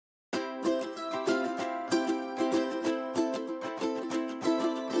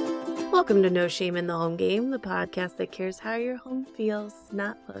Welcome to No Shame in the Home Game, the podcast that cares how your home feels,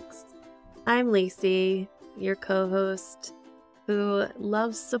 not looks. I'm Lacey, your co-host, who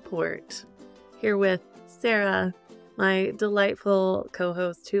loves support. Here with Sarah, my delightful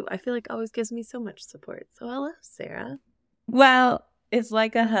co-host, who I feel like always gives me so much support. So hello, Sarah. Well, it's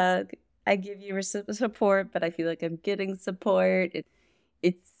like a hug. I give you support, but I feel like I'm getting support.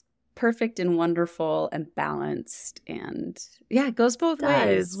 It's perfect and wonderful and balanced. And yeah, it goes both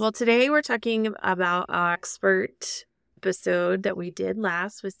ways. Well, today we're talking about our expert episode that we did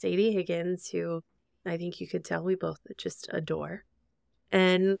last with Sadie Higgins, who I think you could tell we both just adore.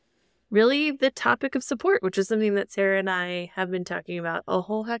 And really the topic of support, which is something that Sarah and I have been talking about a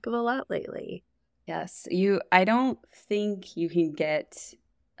whole heck of a lot lately. Yes, I don't think you can get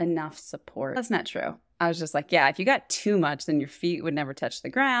enough support. That's not true. I was just like, yeah, if you got too much, then your feet would never touch the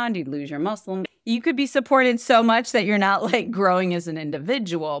ground. You'd lose your muscle. You could be supported so much that you're not like growing as an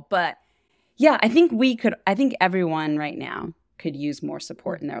individual. But yeah, I think everyone right now could use more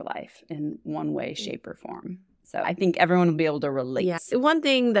support in their life in one way, shape, or form. So I think everyone will be able to relate. Yeah. One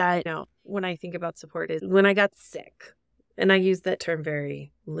thing that, when I think about support is when I got sick, and I use that term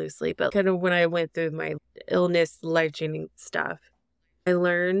very loosely, but kind of when I went through my illness, life-changing stuff, I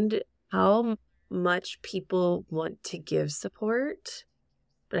learned how much people want to give support,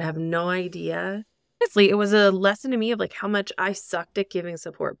 but I have no idea. Honestly, it was a lesson to me of like how much I sucked at giving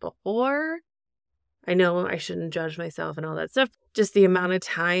support before. I know I shouldn't judge myself and all that stuff. Just the amount of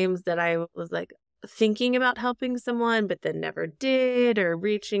times that I was like thinking about helping someone, but then never did, or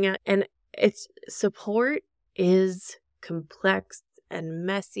reaching out. And support is complex and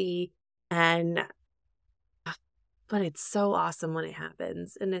messy, but it's so awesome when it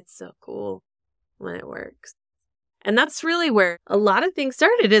happens, and it's so cool when it works. And that's really where a lot of things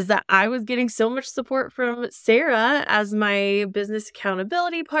started, is that I was getting so much support from Sarah as my business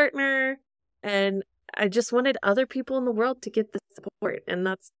accountability partner, and I just wanted other people in the world to get the support. And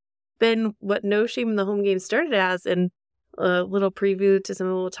that's been what No Shame in the Home Game started as, and a little preview to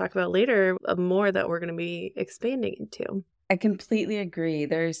something we'll talk about later, more that we're going to be expanding into. I completely agree.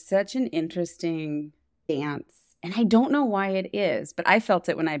 There's such an interesting dance. And I don't know why it is, but I felt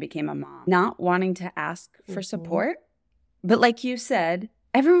it when I became a mom. Not wanting to ask for support. But like you said,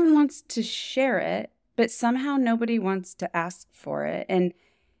 everyone wants to share it, but somehow nobody wants to ask for it. And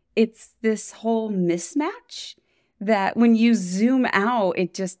it's this whole mismatch that when you zoom out,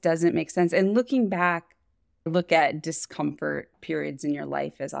 it just doesn't make sense. And looking back, look at discomfort periods in your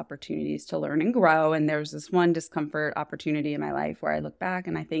life as opportunities to learn and grow. And there's this one discomfort opportunity in my life where I look back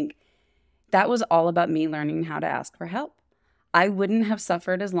and I think, that was all about me learning how to ask for help. I wouldn't have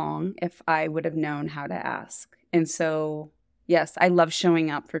suffered as long if I would have known how to ask. And so, yes, I love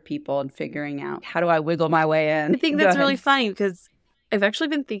showing up for people and figuring out how do I wiggle my way in. I think that's really funny because I've actually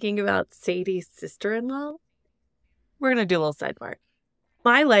been thinking about Sadie's sister-in-law. We're going to do a little sidebar.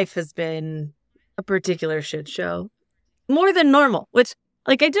 My life has been a particular shit show, more than normal, which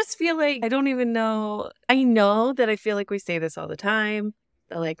I just feel like I don't even know. I know that I feel like we say this all the time.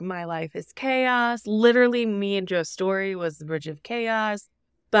 Like, my life is chaos. Literally, me and Joe's story was the bridge of chaos.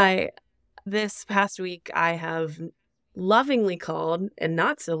 But this past week, I have lovingly called, and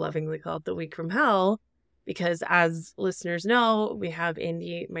not so lovingly called, the week from hell, because as listeners know, we have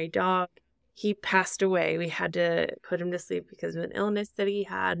Indy, my dog. He passed away. We had to put him to sleep because of an illness that he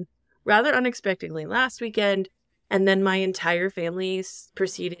had rather unexpectedly last weekend. And then my entire family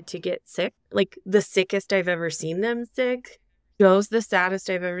proceeded to get sick, like the sickest I've ever seen them sick. Joe's the saddest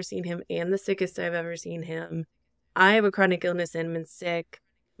I've ever seen him and the sickest I've ever seen him. I have a chronic illness and been sick.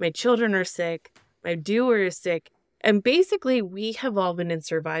 My children are sick. My doer is sick. And basically, we have all been in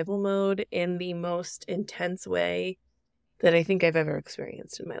survival mode in the most intense way that I think I've ever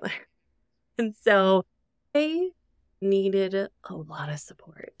experienced in my life. And so I needed a lot of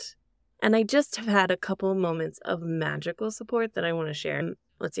support. And I just have had a couple of moments of magical support that I want to share.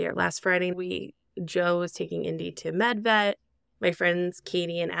 Let's see here. Last Friday, Joe was taking Indy to MedVet. My friends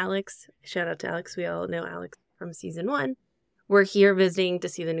Katie and Alex, shout out to Alex, we all know Alex from season 1, were here visiting to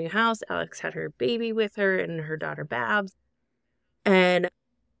see the new house. Alex had her baby with her and her daughter Babs. And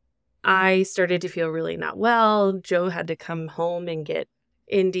I started to feel really not well. Joe had to come home and get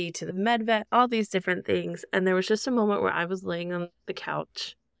Indy to the MedVet, all these different things. And there was just a moment where I was laying on the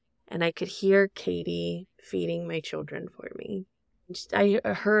couch and I could hear Katie feeding my children for me. I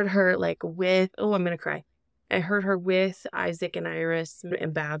heard her I'm going to cry. I heard her with Isaac and Iris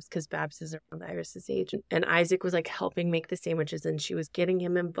and Babs, because Babs is around Iris's age. And Isaac was helping make the sandwiches, and she was getting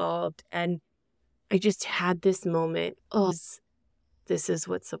him involved. And I just had this moment. Oh, this is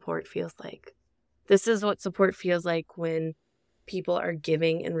what support feels like. This is what support feels like when people are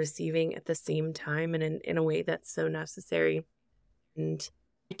giving and receiving at the same time and in a way that's so necessary. And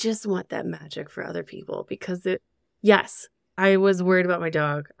I just want that magic for other people because yes, I was worried about my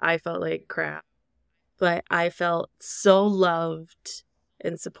dog. I felt like crap, but I felt so loved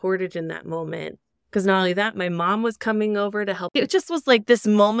and supported in that moment. Because not only that, my mom was coming over to help. It just was like this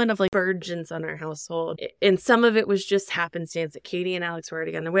moment of like burgeons on our household. And some of it was just happenstance that Katie and Alex were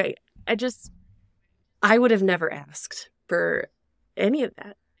already on their way. I would have never asked for any of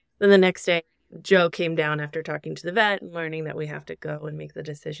that. Then the next day, Joe came down after talking to the vet and learning that we have to go and make the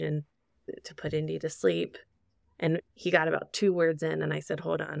decision to put Indy to sleep. And he got about 2 words in and I said,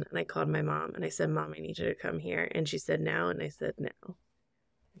 hold on. And I called my mom and I said, Mom, I need you to come here. And she said, now. And I said, no.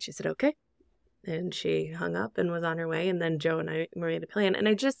 And she said, okay. And she hung up and was on her way. And then Joe and I made a plan. And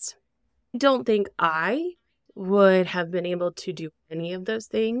I just don't think I would have been able to do any of those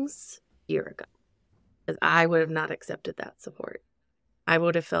things a year ago. Because I would have not accepted that support. I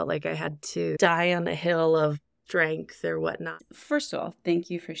would have felt like I had to die on a hill of strength or whatnot. First of all, thank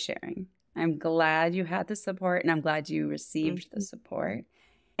you for sharing. I'm glad you had the support and I'm glad you received the support.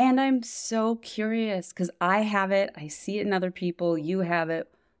 And I'm so curious because I have it. I see it in other people. You have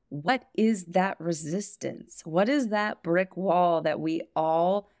it. What is that resistance? What is that brick wall that we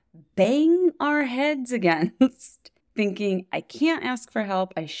all bang our heads against? Thinking, I can't ask for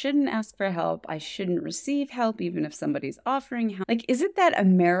help. I shouldn't ask for help. I shouldn't receive help, even if somebody's offering help. Like, is it that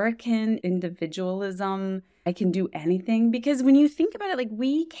American individualism? I can do anything? Because when you think about it, like,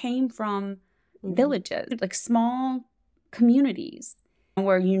 we came from villages, like small communities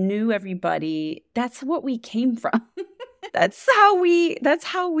where you knew everybody. That's what we came from. That's how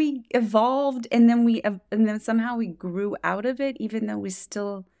we evolved. And then somehow we grew out of it, even though we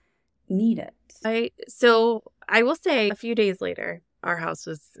still need it. So I will say a few days later, our house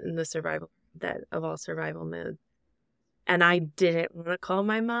was in the survival mode. And I didn't want to call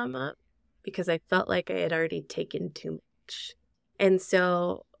my mom up because I felt like I had already taken too much. And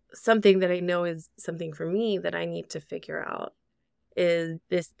so something that I know is something for me that I need to figure out is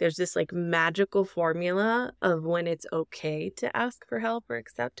there's this like magical formula of when it's okay to ask for help or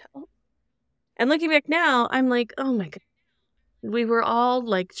accept help. And looking back now, I'm like, oh my God. We were all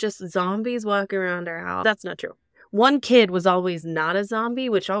like just zombies walking around our house. That's not true. One kid was always not a zombie,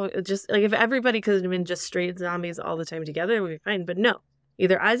 which just like if everybody could have been just straight zombies all the time together, it would be fine. But no,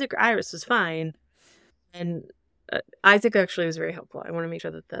 either Isaac or Iris was fine. And Isaac actually was very helpful. I want to make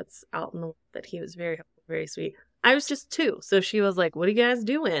sure that that's out in the that he was very helpful, very sweet. I was just 2. So she was like, what are you guys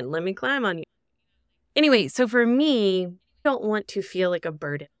doing? Let me climb on you. Anyway, so for me, I don't want to feel like a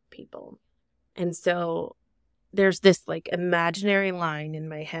burden on people. And so there's this like imaginary line in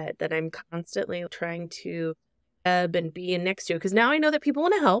my head that I'm constantly trying to ebb and be in next to. Because now I know that people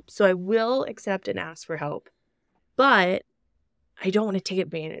want to help. So I will accept and ask for help. But I don't want to take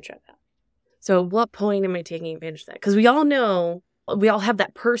advantage of that. So at what point am I taking advantage of that? Because we all know, we all have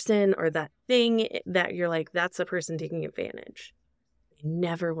that person or that thing that you're like, that's a person taking advantage. I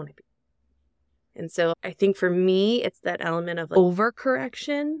never want to be. And so I think for me, it's that element of like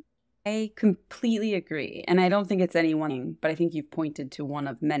overcorrection. I completely agree. And I don't think it's anyone, but I think you've pointed to one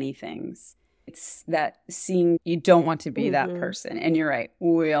of many things. It's that seeing you don't want to be that person. And you're right.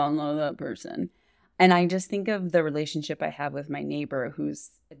 We all know that person. And I just think of the relationship I have with my neighbor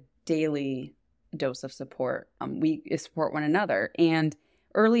who's a daily dose of support. We support one another. And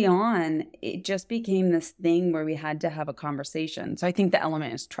early on, it just became this thing where we had to have a conversation. So I think the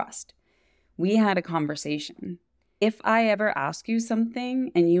element is trust. We had a conversation. If I ever ask you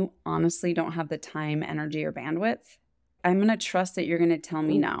something and you honestly don't have the time, energy, or bandwidth, I'm going to trust that you're going to tell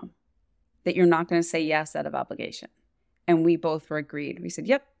me no, that you're not going to say yes out of obligation. And we both were agreed. We said,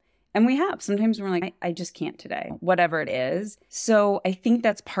 yep. And we have. Sometimes we're like, I just can't today, whatever it is. So I think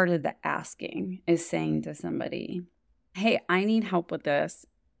that's part of the asking is saying to somebody, hey, I need help with this.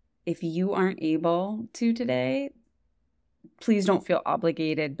 If you aren't able to today, please don't feel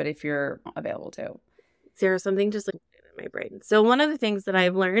obligated. But if you're available to. Sarah, something just like in my brain. So one of the things that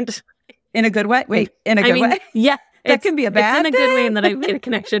I've learned in a good way. Wait, in a good way? Yeah. That can be a bad thing. It's in a good way in that I've made a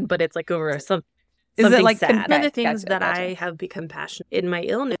connection, but it's like over something. Is it like sad? One of the things that I have become passionate in my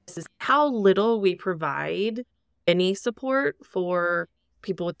illness is how little we provide any support for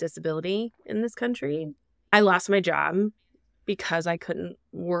people with disability in this country. I lost my job because I couldn't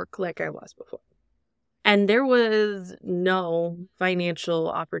work like I was before. And there was no financial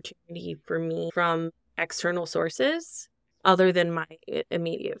opportunity for me from external sources other than my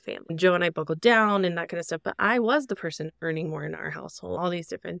immediate family. Joe and I buckled down and that kind of stuff, but I was the person earning more in our household, all these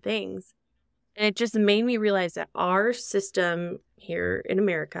different things. And it just made me realize that our system here in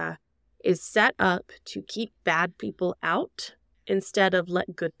America is set up to keep bad people out instead of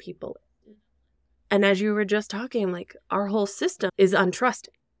let good people in. And as you were just talking, like, our whole system is untrusting.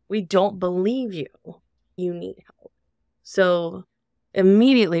 We don't believe you. You need help. So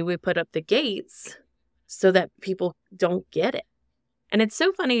immediately we put up the gates so that people don't get it. And it's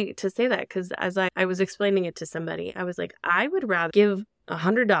so funny to say that, because as I was explaining it to somebody, I was like, I would rather give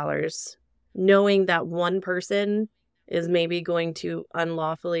 $100 knowing that one person is maybe going to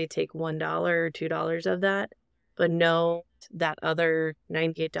unlawfully take $1 or $2 of that, but know that other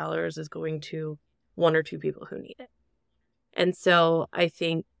 $98 is going to one or two people who need it. And so I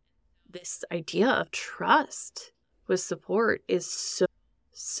think this idea of trust with support is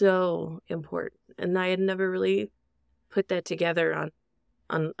so important. And I had never really put that together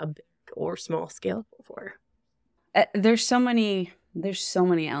on a big or small scale before. There's so many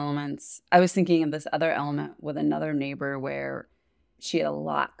elements. I was thinking of this other element with another neighbor where she had a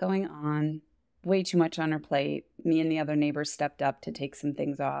lot going on, way too much on her plate. Me and the other neighbor stepped up to take some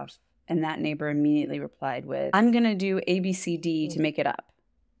things off. And that neighbor immediately replied with, I'm going to do A, B, C, D to make it up.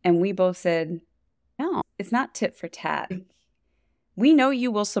 And we both said, no, it's not tit for tat. We know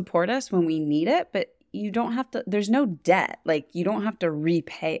you will support us when we need it, but you don't have to, there's no debt. Like, you don't have to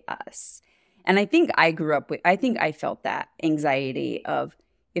repay us. And I think I felt that anxiety of,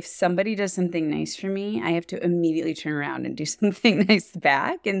 if somebody does something nice for me, I have to immediately turn around and do something nice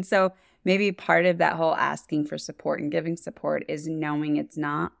back. And so maybe part of that whole asking for support and giving support is knowing it's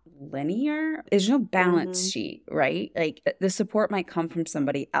not linear. There's no balance sheet, right? Like, the support might come from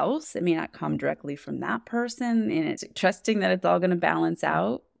somebody else. It may not come directly from that person. And it's trusting that it's all going to balance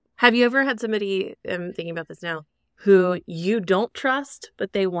out. Have you ever had somebody, I'm thinking about this now, who you don't trust,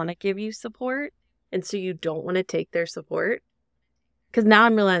 but they want to give you support, and so you don't want to take their support? Because now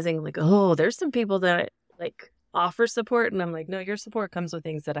I'm realizing, like, oh, there's some people that, like, offer support, and I'm like, no, your support comes with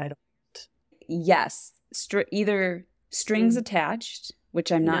things that I don't. Yes. Either strings attached,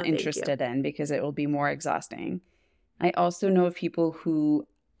 which I'm not interested in because it will be more exhausting. I also know of people who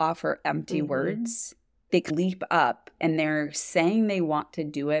offer empty words. They leap up and they're saying they want to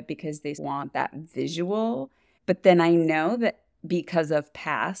do it because they want that visual. But then I know that because of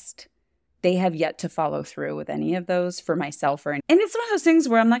past, they have yet to follow through with any of those for myself. And it's one of those things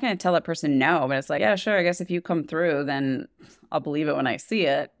where I'm not going to tell that person no, but it's like, yeah, sure, I guess if you come through, then I'll believe it when I see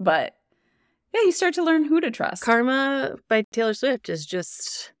it. But yeah, you start to learn who to trust. Karma by Taylor Swift is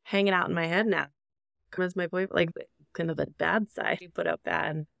just hanging out in my head now. Karma's my boyfriend, like, kind of the bad side. You put out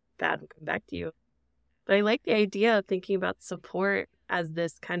bad will come back to you. But I like the idea of thinking about support as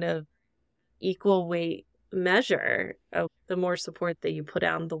this kind of equal weight measure of the more support that you put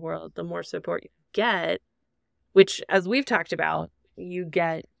out in the world, the more support you get, which, as we've talked about, you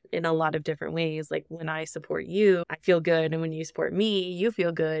get in a lot of different ways. Like, when I support you, I feel good. And when you support me, you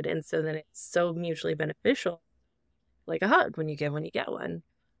feel good. And so then it's so mutually beneficial, like a hug when you get one.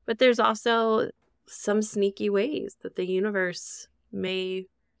 But there's also some sneaky ways that the universe may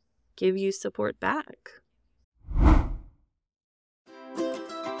give you support back.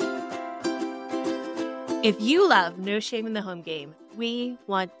 If you love No Shame in the Home Game, we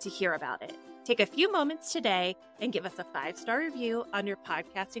want to hear about it. Take a few moments today and give us a 5-star review on your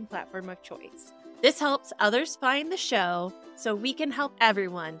podcasting platform of choice. This helps others find the show so we can help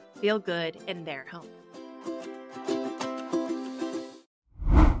everyone feel good in their home.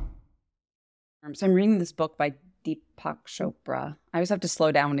 So I'm reading this book by Deepak Chopra. I always have to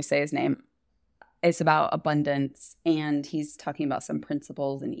slow down when I say his name. It's about abundance, and he's talking about some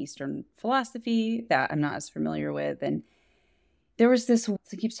principles in Eastern philosophy that I'm not as familiar with. And there was this,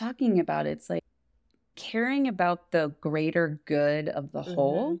 he keeps talking about it. It's like caring about the greater good of the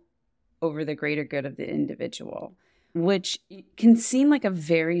whole over the greater good of the individual, which can seem like a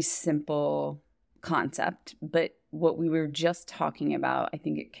very simple concept, but what we were just talking about, I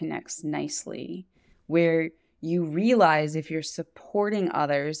think it connects nicely, where you realize if you're supporting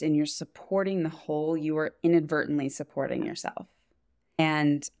others and you're supporting the whole, you are inadvertently supporting yourself.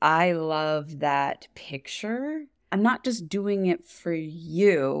 And I love that picture. I'm not just doing it for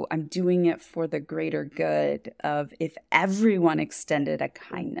you, I'm doing it for the greater good of, if everyone extended a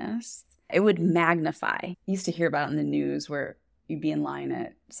kindness, it would magnify. I used to hear about it in the news where you'd be in line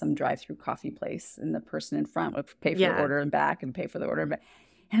at some drive-through coffee place and the person in front would pay for the order and back and pay for the order and back.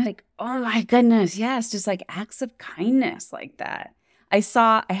 And I'm like, oh my goodness, yes, just like acts of kindness like that. I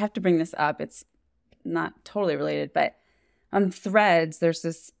have to bring this up. It's not totally related, but on Threads, there's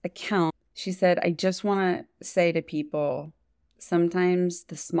this account. She said, I just want to say to people, sometimes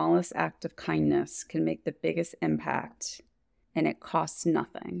the smallest act of kindness can make the biggest impact, and it costs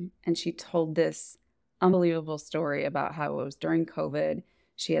nothing. And she told this unbelievable story about how it was during COVID.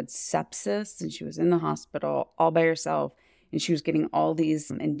 She had sepsis and she was in the hospital all by herself. and she was getting all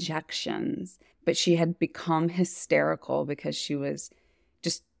these injections, but she had become hysterical because she was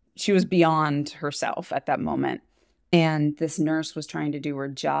beyond herself at that moment. And this nurse was trying to do her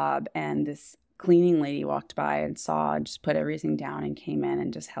job, and this cleaning lady walked by and saw and just put everything down and came in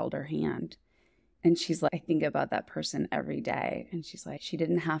and just held her hand. And she's like, I think about that person every day. And she's like, she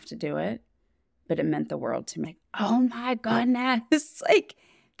didn't have to do it, but it meant the world to me. Oh my goodness. Like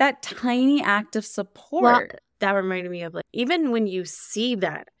that tiny act of support. Well, that reminded me of like, even when you see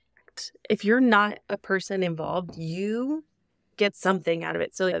that act, if you're not a person involved, you get something out of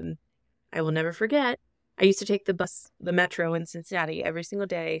it. So I will never forget, I used to take the metro in Cincinnati every single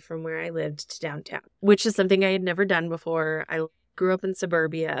day from where I lived to downtown, which is something I had never done before. I grew up in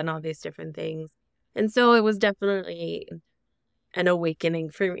suburbia and all these different things. And so it was definitely an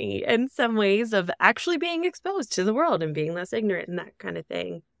awakening for me in some ways of actually being exposed to the world and being less ignorant and that kind of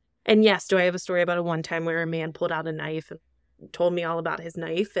thing. And yes, do I have a story about a one time where a man pulled out a knife and told me all about his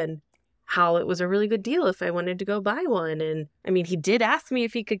knife and how it was a really good deal if I wanted to go buy one. And I mean, he did ask me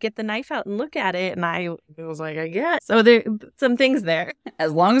if he could get the knife out and look at it. And I was like, I guess. So there some things there.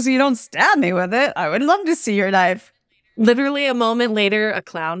 As long as you don't stab me with it, I would love to see your knife. Literally a moment later, a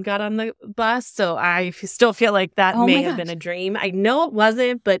clown got on the bus. So I still feel like that may have been a dream. I know it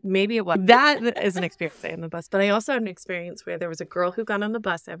wasn't, but maybe it was. That is an experience on the bus. But I also had an experience where there was a girl who got on the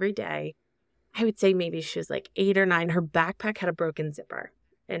bus every day. I would say maybe she was like 8 or 9. Her backpack had a broken zipper.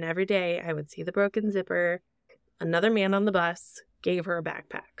 And every day I would see the broken zipper. Another man on the bus gave her a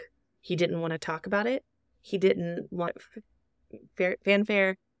backpack. He didn't want to talk about it. He didn't want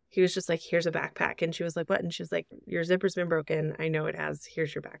fanfare. He was just like, here's a backpack. And she was like, what? And she was like, your zipper's been broken. I know it has.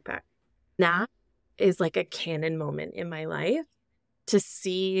 Here's your backpack. That is like a canon moment in my life to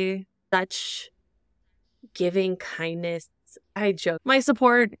see such giving kindness. I joke. My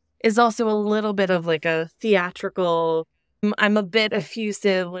support is also a little bit of like a theatrical. I'm a bit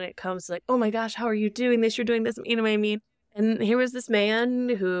effusive when it comes to like, oh my gosh, how are you doing this? You're doing this. You know what I mean? And here was this man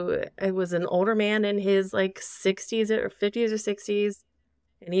who was an older man in his like 60s or 50s or 60s.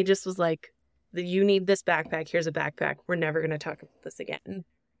 And he just was like, you need this backpack. Here's a backpack. We're never going to talk about this again.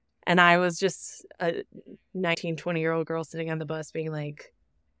 And I was just a 19, 20-year-old girl sitting on the bus being like,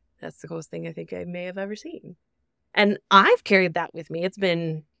 that's the coolest thing I think I may have ever seen. And I've carried that with me. It's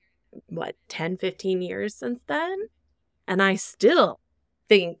been, 10, 15 years since then. And I still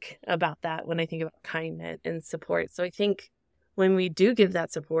think about that when I think about kindness and support. So I think when we do give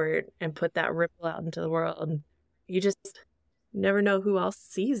that support and put that ripple out into the world, you just never know who else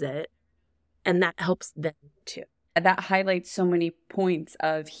sees it. And that helps them too. That highlights so many points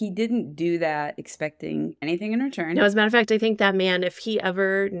of he didn't do that expecting anything in return. No, as a matter of fact, I think that man, if he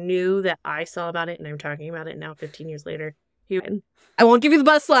ever knew that I saw about it and I'm talking about it now 15 years later, I won't give you the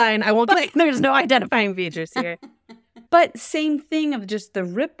bus line. I won't. There's no identifying features here. But same thing of just the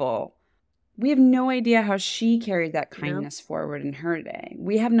ripple. We have no idea how she carried that kindness forward in her day.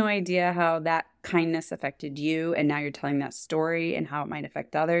 We have no idea how that kindness affected you, and now you're telling that story and how it might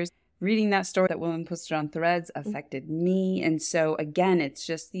affect others. Reading that story that woman posted on Threads affected me. And so, again, it's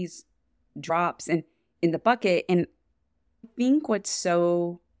just these drops in the bucket. And I think what's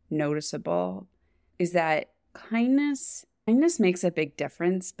so noticeable is that kindness makes a big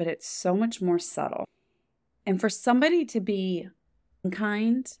difference, but it's so much more subtle. And for somebody to be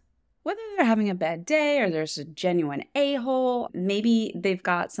unkind, whether they're having a bad day or there's a genuine a-hole, maybe they've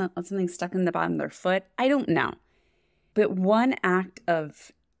got something stuck in the bottom of their foot, I don't know. But one act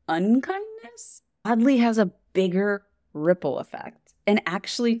of unkindness oddly has a bigger ripple effect and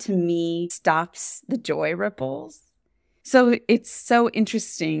actually, to me, stops the joy ripples. So it's so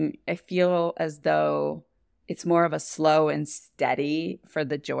interesting. I feel as though it's more of a slow and steady for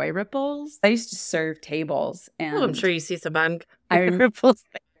the joy ripples. I used to serve tables. And I'm sure you see some ripples.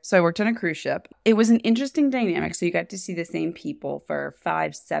 So I worked on a cruise ship. It was an interesting dynamic. So you got to see the same people for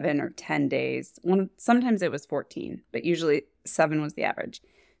 5, 7, or 10 days. Sometimes it was 14, but usually 7 was the average.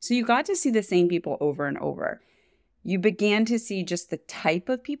 So you got to see the same people over and over. You began to see just the type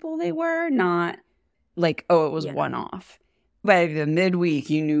of people they were, not like, oh, it was one-off. By the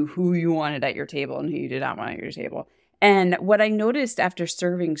midweek, you knew who you wanted at your table and who you did not want at your table. And what I noticed after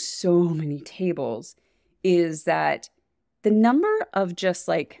serving so many tables is that the number of just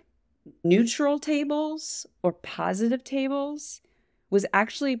like neutral tables or positive tables was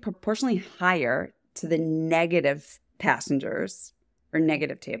actually proportionally higher to the negative passengers or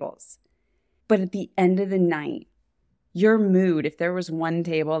negative tables. But at the end of the night, your mood, if there was one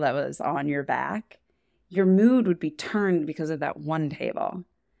table that was on your back, your mood would be turned because of that one table,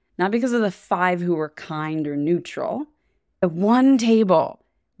 not because of the 5 who were kind or neutral. The one table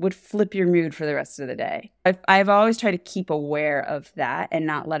would flip your mood for the rest of the day. I've always tried to keep aware of that and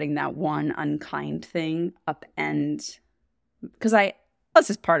not letting that one unkind thing upend, because this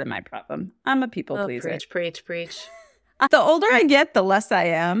is part of my problem. I'm a people pleaser. Preach. The older I get, the less I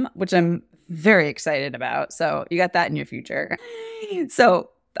am, which I'm very excited about. So you got that in your future. So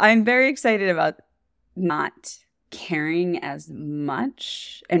I'm very excited about not caring as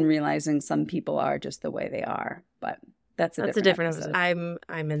much and realizing some people are just the way they are. But that's a different episode.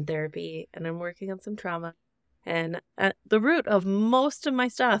 I'm in therapy and I'm working on some trauma. And at the root of most of my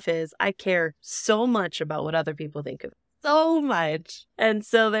stuff is I care so much about what other people think of me. So much. And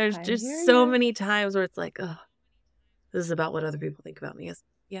so there's just so many times where it's like, oh, this is about what other people think about me.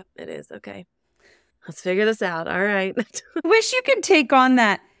 Yep, it is. Okay. Let's figure this out. All right. Wish you could take on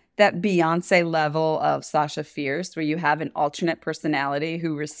that Beyonce level of Sasha Fierce, where you have an alternate personality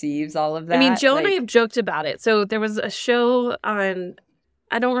who receives all of that. I mean, Joe and I have joked about it. So there was a show on,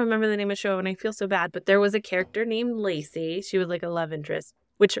 I don't remember the name of the show and I feel so bad, but there was a character named Lacey. She was like a love interest,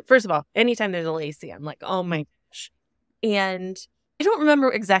 which, first of all, anytime there's a Lacey, I'm like, oh my gosh. And I don't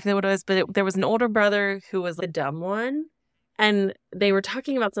remember exactly what it was, but there was an older brother who was the dumb one. And they were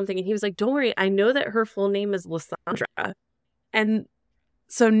talking about something and he was like, don't worry, I know that her full name is Lysandra. And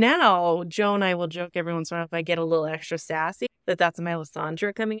so now Joe and I will joke every once in a while if I get a little extra sassy that's my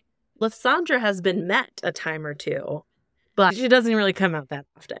Lysandra coming. Lysandra has been met a time or two, but she doesn't really come out that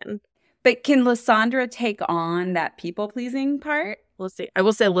often. But can Lysandra take on that people-pleasing part? Let's see. I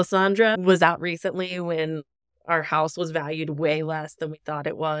will say Lysandra was out recently when our house was valued way less than we thought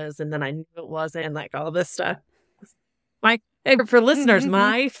it was. And then I knew it wasn't, and like all this stuff. For listeners,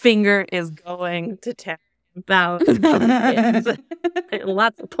 my finger is going to town about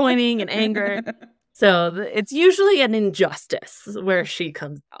lots of pointing and anger. So it's usually an injustice where she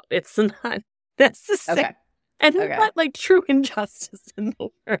comes out. It's not necessary. Okay. And not like true injustice in the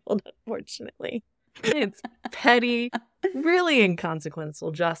world, unfortunately. It's petty, really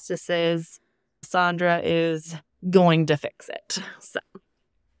inconsequential justices. Sandra is going to fix it. So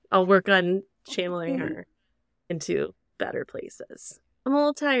I'll work on channeling her into better places. I'm a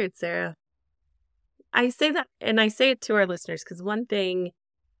little tired, Sarah. I say that, and I say it to our listeners, because one thing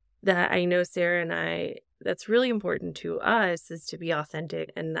that I know Sarah and I, that's really important to us, is to be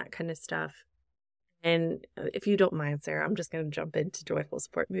authentic and that kind of stuff. And if you don't mind, Sarah, I'm just going to jump into Joyful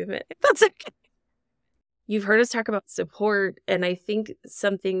Support Movement, if that's okay. You've heard us talk about support, and I think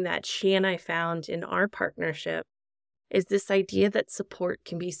something that she and I found in our partnership is this idea that support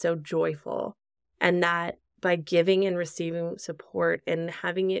can be so joyful, and that by giving and receiving support and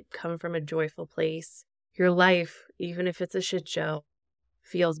having it come from a joyful place, your life, even if it's a shit show,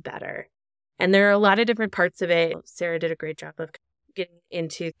 feels better. And there are a lot of different parts of it. Sarah did a great job of getting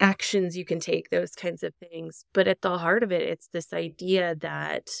into actions you can take, those kinds of things. But at the heart of it, it's this idea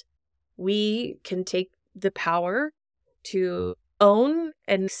that we can take the power to own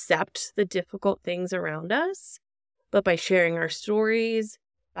and accept the difficult things around us. But by sharing our stories,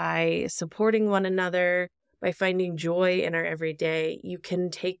 by supporting one another, by finding joy in our everyday, you can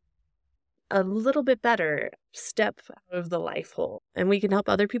take a little bit better step out of the life hole. And we can help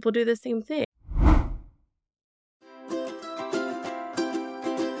other people do the same thing.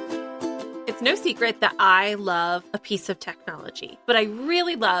 It's no secret that I love a piece of technology, but I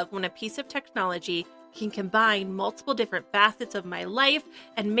really love when a piece of technology can combine multiple different facets of my life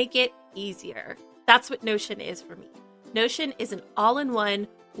and make it easier. That's what Notion is for me. Notion is an all-in-one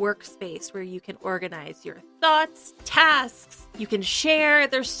workspace where you can organize your thoughts, tasks, you can share.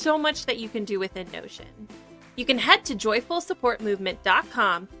 There's so much that you can do within Notion. You can head to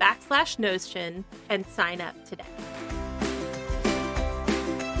joyfulsupportmovement.com/Notion and sign up today.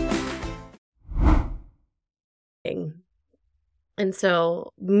 And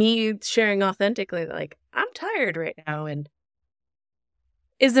so me sharing authentically, like, I'm tired right now, and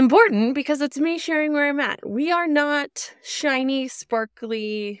is important because it's me sharing where I'm at. We are not shiny,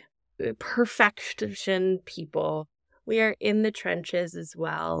 sparkly, perfection people. We are in the trenches as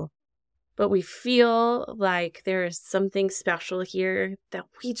well. But we feel like there is something special here that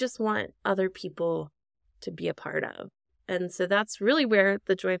we just want other people to be a part of. And so that's really where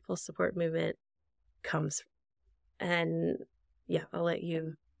the Joyful Support Movement comes from. And yeah, I'll let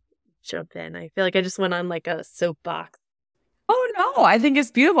you jump in. I feel like I just went on like a soapbox. Oh, no, I think it's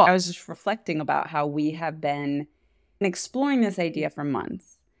beautiful. I was just reflecting about how we have been exploring this idea for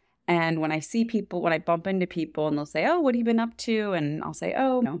months. And when I bump into people and they'll say, oh, what have you been up to? And I'll say,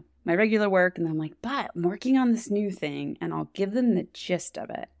 oh, no, my regular work. And I'm like, but I'm working on this new thing. And I'll give them the gist of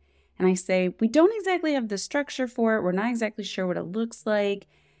it. And I say, we don't exactly have the structure for it. We're not exactly sure what it looks like.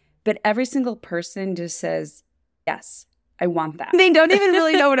 But every single person just says, yes, I want that. They don't even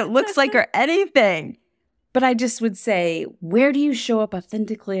really know what it looks like or anything. But I just would say, where do you show up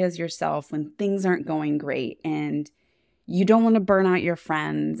authentically as yourself when things aren't going great and you don't want to burn out your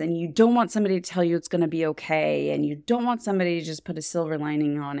friends and you don't want somebody to tell you it's going to be okay and you don't want somebody to just put a silver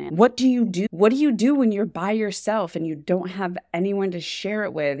lining on it? What do you do? What do you do when you're by yourself and you don't have anyone to share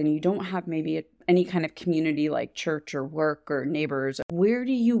it with and you don't have maybe any kind of community like church or work or neighbors? Where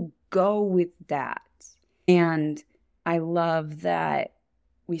do you go with that? And I love that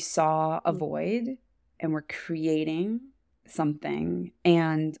we saw a void and we're creating something.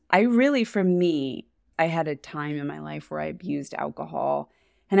 And I really, for me, I had a time in my life where I abused alcohol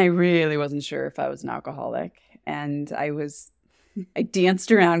and I really wasn't sure if I was an alcoholic. And I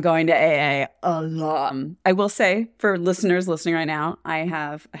danced around going to AA a lot. I will say for listeners listening right now, I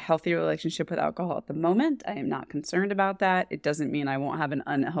have a healthy relationship with alcohol at the moment. I am not concerned about that. It doesn't mean I won't have an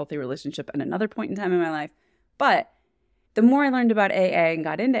unhealthy relationship at another point in time in my life. But the more I learned about AA and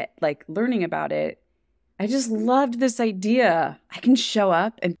got into like learning about it, I just loved this idea. I can show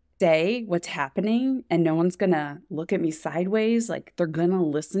up and say what's happening and no one's going to look at me sideways. Like they're going to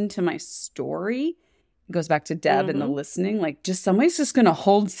listen to my story. It goes back to Deb and the listening. Like just somebody's just going to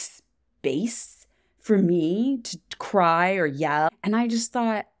hold space for me to cry or yell. And I just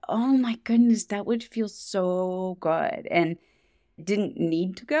thought, oh my goodness, that would feel so good. And didn't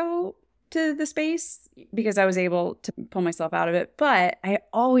need to go to the space because I was able to pull myself out of it. But I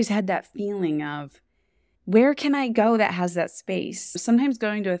always had that feeling of, where can I go that has that space? Sometimes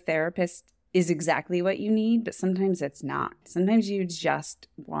going to a therapist is exactly what you need, but sometimes it's not. Sometimes you just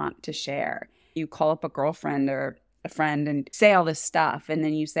want to share. You call up a girlfriend or a friend and say all this stuff, and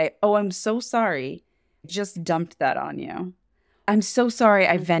then you say, oh, I'm so sorry. I just dumped that on you. I'm so sorry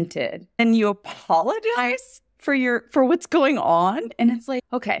I vented. And you apologize for what's going on. And it's like,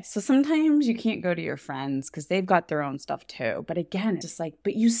 okay, so sometimes you can't go to your friends because they've got their own stuff too. But again, it's just like,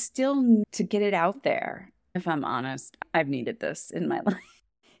 but you still need to get it out there. If I'm honest, I've needed this in my life.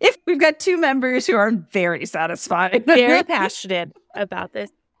 If we've got two members who are very satisfied, very passionate about this.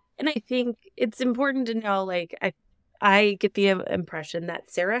 And I think it's important to know, like, I get the impression that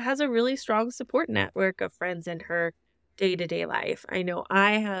Sarah has a really strong support network of friends in her day-to-day life. I know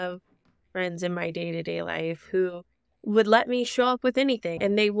I have friends in my day-to-day life who would let me show up with anything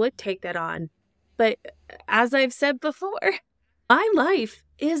and they would take that on. But as I've said before, my life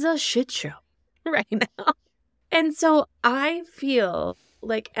is a shit show right now. And so I feel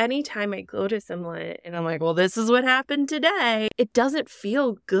like anytime I go to someone and I'm like, well, this is what happened today, it doesn't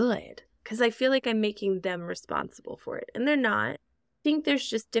feel good because I feel like I'm making them responsible for it. And they're not. I think there's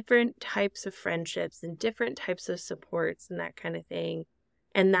just different types of friendships and different types of supports and that kind of thing.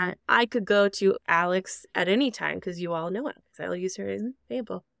 And that I could go to Alex at any time because you all know Alex. I'll use her as an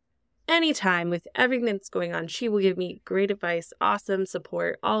example. Anytime with everything that's going on, she will give me great advice, awesome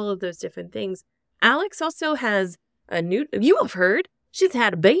support, all of those different things. Alex also has you have heard, she's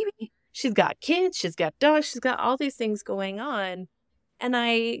had a baby. She's got kids. She's got dogs. She's got all these things going on. And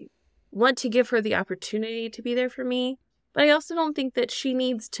I want to give her the opportunity to be there for me. But I also don't think that she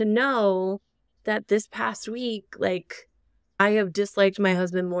needs to know that this past week, like, I have disliked my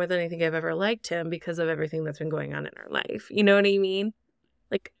husband more than I think I've ever liked him because of everything that's been going on in our life. You know what I mean?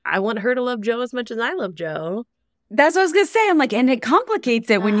 Like, I want her to love Joe as much as I love Joe. That's what I was going to say. I'm like, and it complicates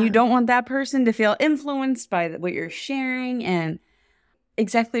it when you don't want that person to feel influenced by what you're sharing and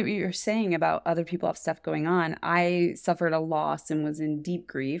exactly what you're saying about other people have stuff going on. I suffered a loss and was in deep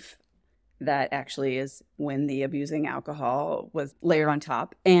grief. That actually is when the abusing alcohol was layered on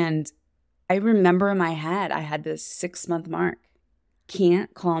top. And I remember in my head, I had this 6-month mark.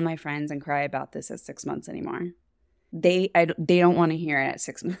 Can't call my friends and cry about this at 6 months anymore. They don't want to hear it at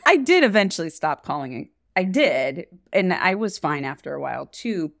 6 months. I did eventually stop calling it. I did. And I was fine after a while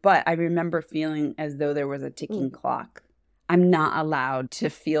too. But I remember feeling as though there was a ticking clock. I'm not allowed to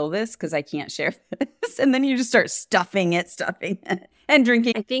feel this because I can't share this. And then you just start stuffing it and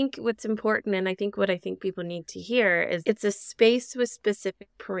drinking. I think what's important, and I think what people need to hear is it's a space with specific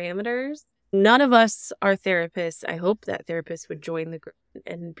parameters. None of us are therapists. I hope that therapists would join the group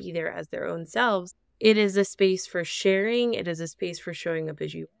and be there as their own selves. It is a space for sharing. It is a space for showing up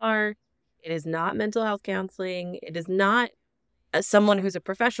as you are. It is not mental health counseling. It is not someone who's a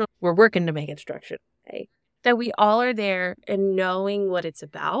professional. We're working to make it structured. Okay? That we all are there and knowing what it's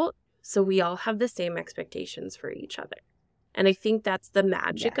about. So we all have the same expectations for each other. And I think that's the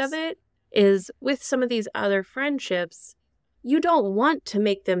magic of it, is with some of these other friendships, you don't want to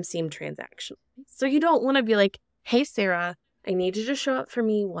make them seem transactional. So you don't want to be like, hey, Sarah, I need you to show up for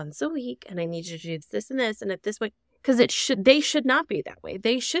me once a week and I need you to do this and this and at this way. Because they should not be that way.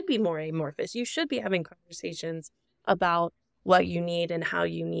 They should be more amorphous. You should be having conversations about what you need and how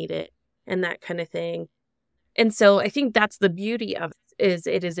you need it and that kind of thing. And so I think that's the beauty of it, is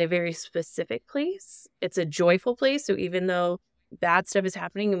it is a very specific place. It's a joyful place. So even though bad stuff is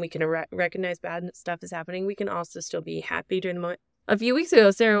happening and we can recognize bad stuff is happening, we can also still be happy during the moment. A few weeks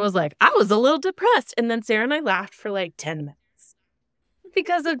ago, Sarah was like, I was a little depressed. And then Sarah and I laughed for like 10 minutes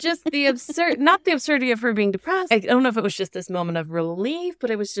because of just the not the absurdity of her being depressed. I don't know if it was just this moment of relief, but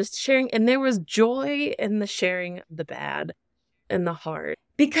it was just sharing. And there was joy in the sharing of the bad and the hard.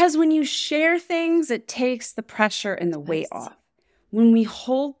 Because when you share things, it takes the pressure and the weight off. When we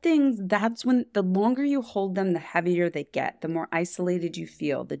hold things, that's when the longer you hold them, the heavier they get, the more isolated you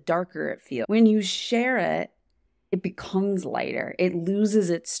feel, the darker it feels. When you share it, it becomes lighter. It loses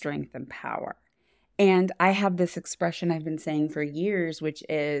its strength and power. And I have this expression I've been saying for years, which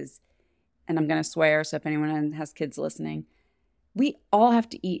is, and I'm going to swear, so if anyone has kids listening, we all have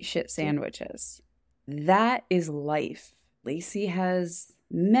to eat shit sandwiches. That is life. Lacey has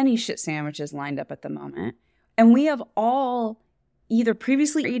many shit sandwiches lined up at the moment. And we have all either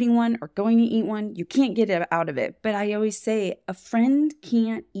previously eating one or going to eat one. You can't get it out of it. But I always say a friend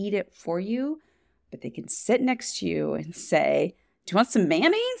can't eat it for you, but they can sit next to you and say, do you want some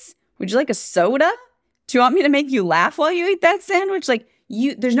mayonnaise? Would you like a soda? Do you want me to make you laugh while you eat that sandwich? Like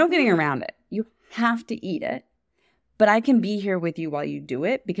there's no getting around it. You have to eat it. But I can be here with you while you do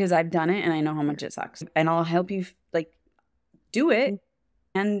it because I've done it and I know how much it sucks. And I'll help you do it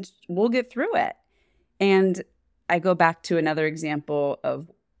and we'll get through it. And I go back to another example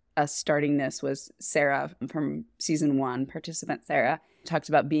of us starting this was Sarah from season 1, participant Sarah, talked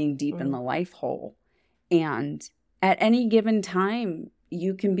about being deep in the life hole. And at any given time,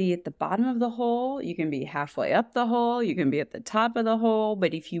 you can be at the bottom of the hole, you can be halfway up the hole, you can be at the top of the hole.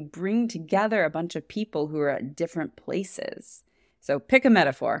 But if you bring together a bunch of people who are at different places, so pick a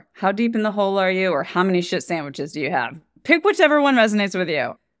metaphor. How deep in the hole are you, or how many shit sandwiches do you have? Pick whichever one resonates with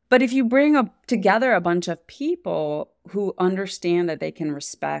you. But if you bring together a bunch of people who understand that they can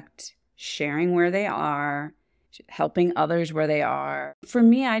respect sharing where they are, helping others where they are. For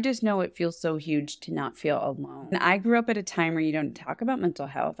me, I just know it feels so huge to not feel alone. And I grew up at a time where you don't talk about mental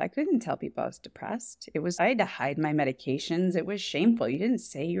health. I couldn't tell people I was depressed. I had to hide my medications. It was shameful. You didn't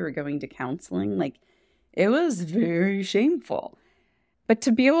say you were going to counseling. It was very shameful. But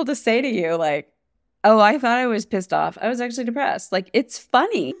to be able to say to you, oh, I thought I was pissed off. I was actually depressed. It's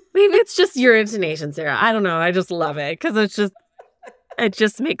funny. Maybe it's just your intonation, Sarah. I don't know. I just love it because it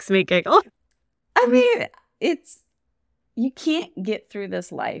just makes me giggle. I mean, you can't get through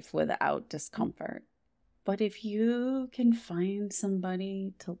this life without discomfort. But if you can find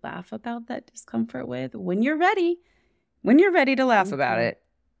somebody to laugh about that discomfort with, when you're ready to laugh about it,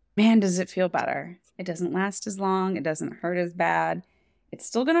 man, does it feel better. It doesn't last as long. It doesn't hurt as bad. It's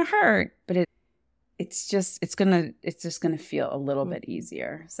still going to hurt, but it's just going to feel a little bit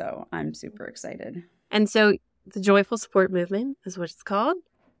easier. So I'm super excited. And so the Joyful Support Movement is what it's called.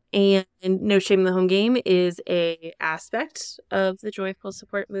 And No Shame in the Home Game is a aspect of the Joyful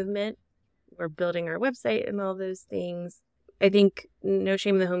Support Movement. We're building our website and all those things. I think No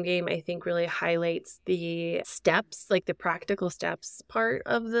Shame in the Home Game, really highlights the steps, the practical steps part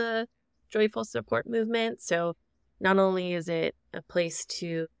of the Joyful Support Movement. So not only is it a place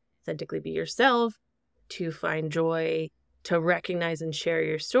to authentically be yourself, to find joy, to recognize and share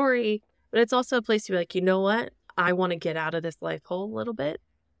your story, but it's also a place to be like, you know what? I want to get out of this life hole a little bit.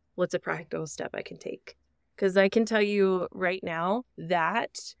 What's a practical step I can take? Because I can tell you right now,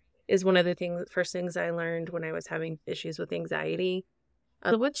 that is one of the first things I learned when I was having issues with anxiety.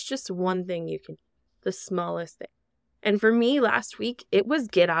 What's just one thing you can do? The smallest thing. And for me last week, it was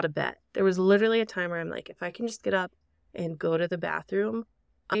get out of bed. There was literally a time where I'm like, if I can just get up and go to the bathroom,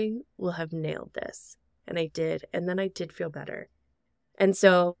 I will have nailed this. And I did. And then I did feel better. And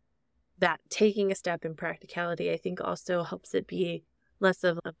so that taking a step in practicality, I think also helps it be less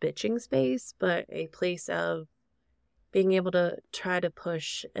of a bitching space, but a place of being able to try to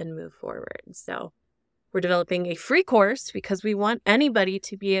push and move forward. So we're developing a free course because we want anybody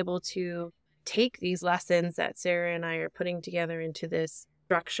to be able to take these lessons that Sarah and I are putting together into this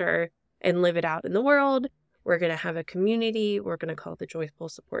structure and live it out in the world. We're going to have a community. We're going to call it the Joyful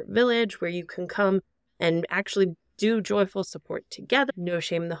Support Village, where you can come and actually do joyful support together. No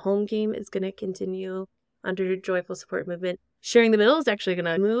Shame in the Home Game is going to continue under the Joyful Support Movement. Sharing the Middle is actually going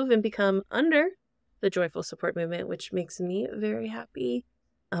to move and become under the Joyful Support Movement, which makes me very happy.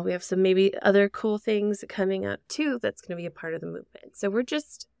 We have some maybe other cool things coming up too that's going to be a part of the movement. So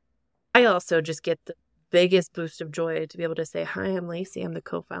I also just get the biggest boost of joy to be able to say, hi, I'm Lacey. I'm the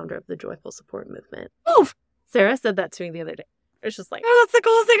co-founder of the Joyful Support Movement. Oh, Sarah said that to me the other day. It's just like, oh, that's the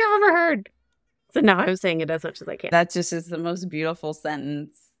coolest thing I've ever heard. So now I'm saying it as much as I can. That just is the most beautiful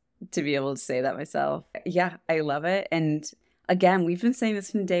sentence to be able to say that myself. Yeah, I love it. And again, we've been saying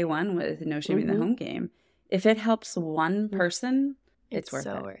this from day one with No Shame in the Home Game. If it helps one person, it's worth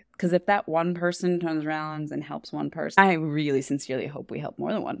it. Because if that one person turns around and helps one person, I really sincerely hope we help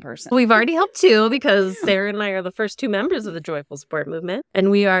more than one person. We've already helped 2 because Sarah and I are the first 2 members of the Joyful Support Movement.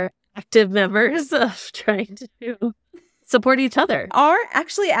 And we are active members of trying to support each other. Are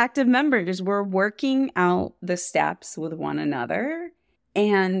actually active members. We're working out the steps with one another.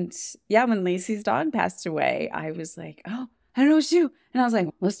 And yeah, when Lacey's dog passed away, I was like, oh, I don't know what to do. And I was like,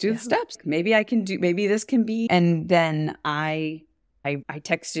 let's do the steps. Maybe this can be. And then I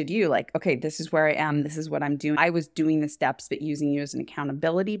texted you like, okay, this is where I am. This is what I'm doing. I was doing the steps, but using you as an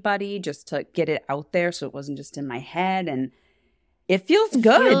accountability buddy just to get it out there. So it wasn't just in my head. And it feels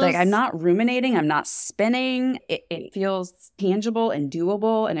good. Like I'm not ruminating. I'm not spinning. It feels tangible and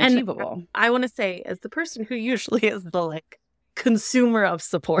doable and achievable. I want to say, as the person who usually is the consumer of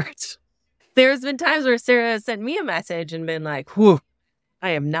support, there's been times where Sarah has sent me a message and been like, whew, I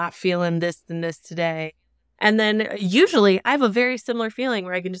am not feeling this and this today. And then usually I have a very similar feeling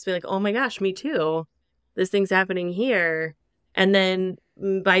where I can just be like, oh my gosh, me too. This thing's happening here. And then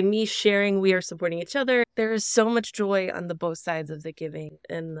by me sharing, we are supporting each other. There is so much joy on the both sides of the giving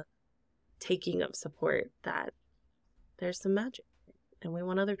and the taking of support that there's some magic. And we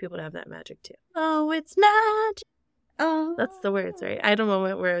want other people to have that magic too. Oh, it's magic. Oh, that's the words, right? I had a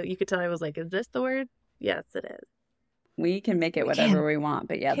moment where you could tell I was like, is this the word? Yes, it is. We can make it whatever we want.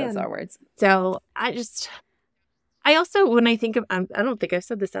 But yeah, those are words. So I also, when I think of, I don't think I've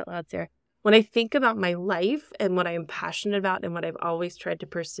said this out loud, Sarah. When I think about my life and what I'm passionate about and what I've always tried to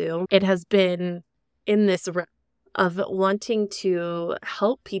pursue, it has been in this realm of wanting to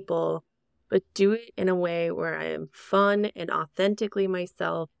help people, but do it in a way where I am fun and authentically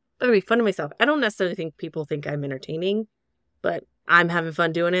myself. But I'll be fun to myself. I don't necessarily think people think I'm entertaining, but I'm having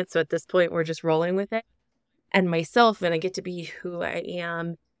fun doing it. So at this point, we're just rolling with it. And myself, and I get to be who I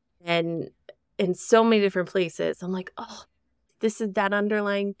am. And in so many different places, I'm like, oh, this is that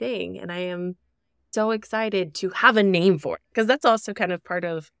underlying thing. And I am so excited to have a name for it. Because that's also kind of part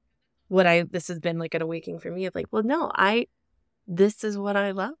of what this has been like an awakening for me of like, well, no, this is what I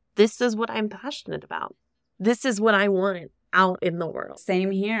love. This is what I'm passionate about. This is what I want out in the world.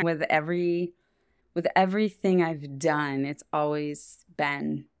 Same here. With everything I've done, it's always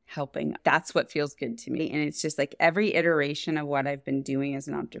been helping. That's what feels good to me. And it's just like every iteration of what I've been doing as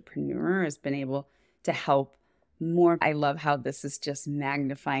an entrepreneur has been able to help more. I love how this is just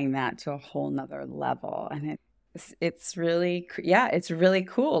magnifying that to a whole nother level. And it's really, it's really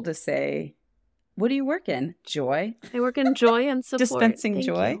cool to say, what do you work in? Joy. I work in joy and support. Dispensing Thank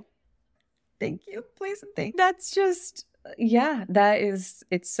joy. You. Thank you. Please and thank you. That's just,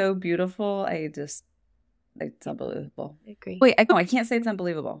 it's so beautiful. It's unbelievable. I agree. Wait, I can't say it's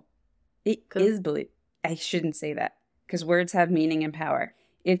unbelievable. It is believable. I shouldn't say that because words have meaning and power.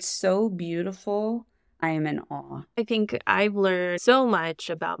 It's so beautiful. I am in awe. I think I've learned so much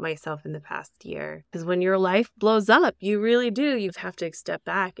about myself in the past year because when your life blows up, you really do. You have to step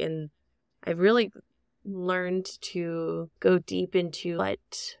back. And I've really learned to go deep into what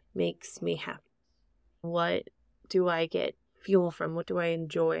makes me happy. What do I get fuel from? What do I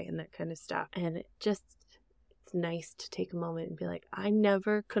enjoy? And that kind of stuff. And it's nice to take a moment and be like, I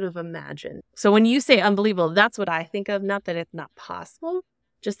never could have imagined. So when you say unbelievable, that's what I think of. Not that it's not possible,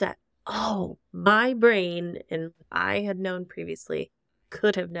 just that, oh, my brain and what I had known previously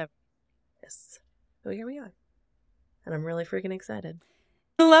could have never done this. So here we are. And I'm really freaking excited.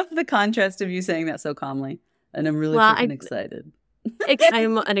 I love the contrast of you saying that so calmly. And I'm really freaking excited.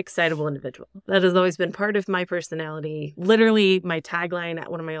 I'm an excitable individual. That has always been part of my personality. Literally, my tagline at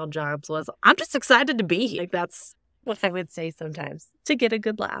one of my old jobs was, I'm just excited to be here. Like, that's what I would say sometimes to get a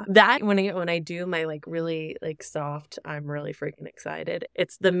good laugh. That when I do my really soft, I'm really freaking excited.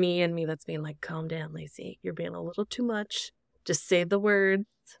 It's the me and me that's being like, calm down, Lacey. You're being a little too much. Just say the words.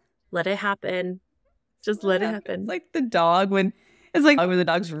 Let it happen. Just let it happen. It's like the dog when the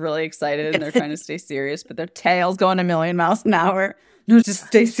dog's really excited and they're trying to stay serious, but their tail's going a million miles an hour. No, just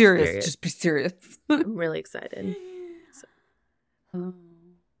stay serious. Just be serious. I'm really excited. Oh,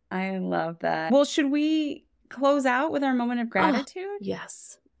 I love that. Well, should we close out with our moment of gratitude? Oh,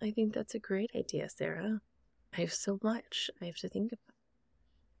 yes. I think that's a great idea, Sarah. I have so much I have to think about.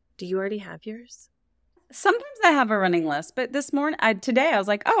 Do you already have yours? Sometimes I have a running list, but today I was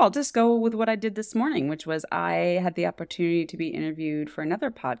like, I'll just go with what I did this morning, which was I had the opportunity to be interviewed for another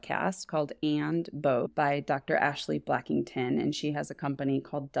podcast called And Both by Dr. Ashley Blackington, and she has a company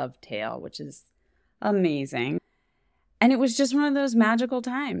called Dovetail, which is amazing. And it was just one of those magical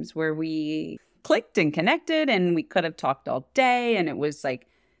times where we clicked and connected, and we could have talked all day. And it was like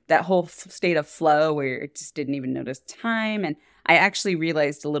that whole state of flow where it just didn't even notice time. And I actually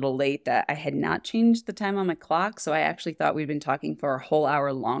realized a little late that I had not changed the time on my clock. So I actually thought we'd been talking for a whole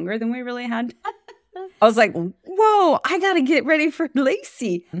hour longer than we really had. I was like, whoa, I got to get ready for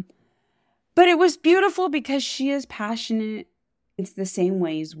Lacey. But it was beautiful because she is passionate. It's the same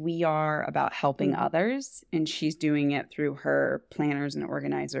ways we are about helping others. And she's doing it through her planners and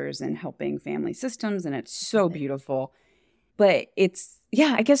organizers and helping family systems. And it's so beautiful. But it's,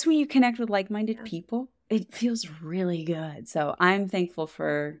 yeah, I guess when you connect with like-minded people, it feels really good. So I'm thankful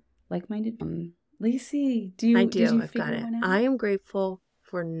for like-minded. Lacey, I've got it. I am grateful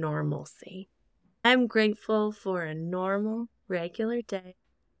for normalcy. I'm grateful for a normal, regular day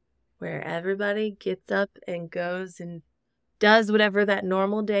where everybody gets up and goes and does whatever that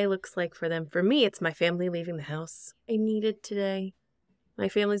normal day looks like for them. For me, it's my family leaving the house. I need it today. My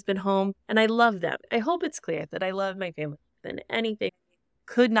family's been home, and I love them. I hope it's clear that I love my family more than anything.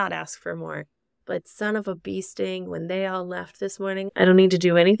 Could not ask for more. But son of a bee sting, when they all left this morning, I don't need to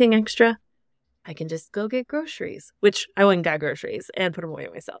do anything extra. I can just go get groceries, which I went and got groceries and put them away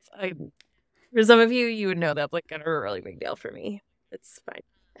myself. For some of you, you would know that's like a really big deal for me. It's fine.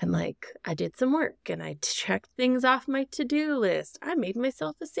 And like, I did some work and I checked things off my to-do list. I made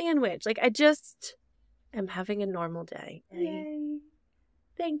myself a sandwich. Like, I just am having a normal day. Yay.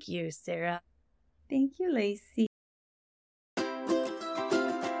 Thank you, Sarah. Thank you, Lacey.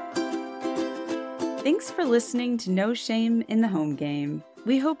 Thanks for listening to No Shame in the Home Game.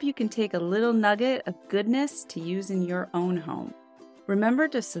 We hope you can take a little nugget of goodness to use in your own home. Remember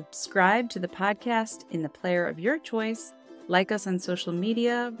to subscribe to the podcast in the player of your choice, like us on social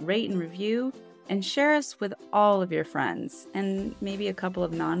media, rate and review, and share us with all of your friends, and maybe a couple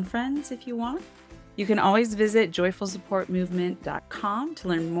of non-friends if you want. You can always visit joyfulsupportmovement.com to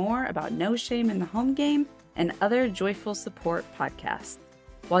learn more about No Shame in the Home Game and other Joyful Support podcasts.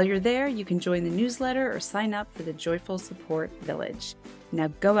 While you're there, you can join the newsletter or sign up for the Joyful Support Village. Now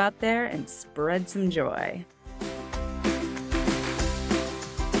go out there and spread some joy.